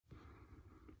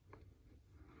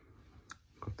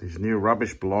Got these new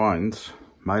rubbish blinds,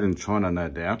 made in China no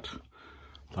doubt.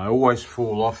 They always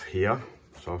fall off here,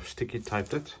 so I've sticky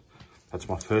taped it. That's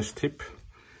my first tip.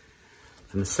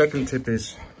 And the second tip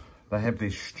is they have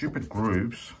these stupid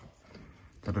grooves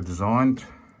that are designed.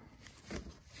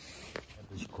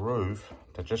 This groove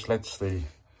that just lets the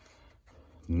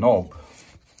knob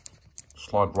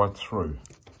slide right through.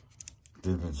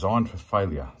 They're designed for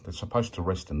failure. They're supposed to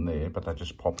rest in there, but they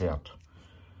just pop out.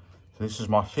 So this is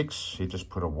my fix. You just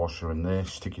put a washer in there,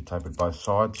 sticky tape it both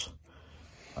sides.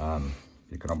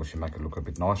 You can obviously make it look a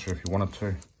bit nicer if you wanted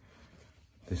to.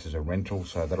 This is a rental,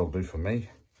 so that'll do for me.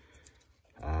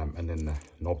 And then the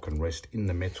knob can rest in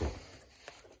the metal.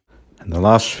 And the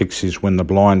last fix is when the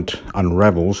blind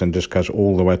unravels and just goes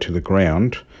all the way to the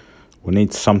ground, we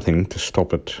need something to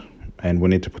stop it. And we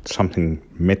need to put something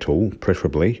metal,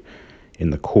 preferably, in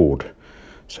the cord.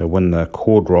 So when the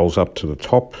cord rolls up to the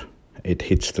top, it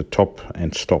hits the top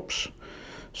and stops.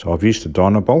 So I've used a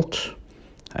Dynabolt,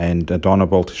 and a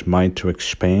Dynabolt is made to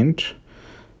expand.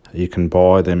 You can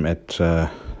buy them at the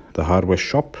hardware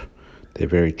shop. They're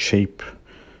very cheap.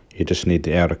 You just need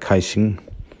the outer casing,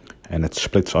 and it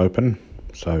splits open,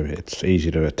 so it's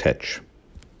easy to attach.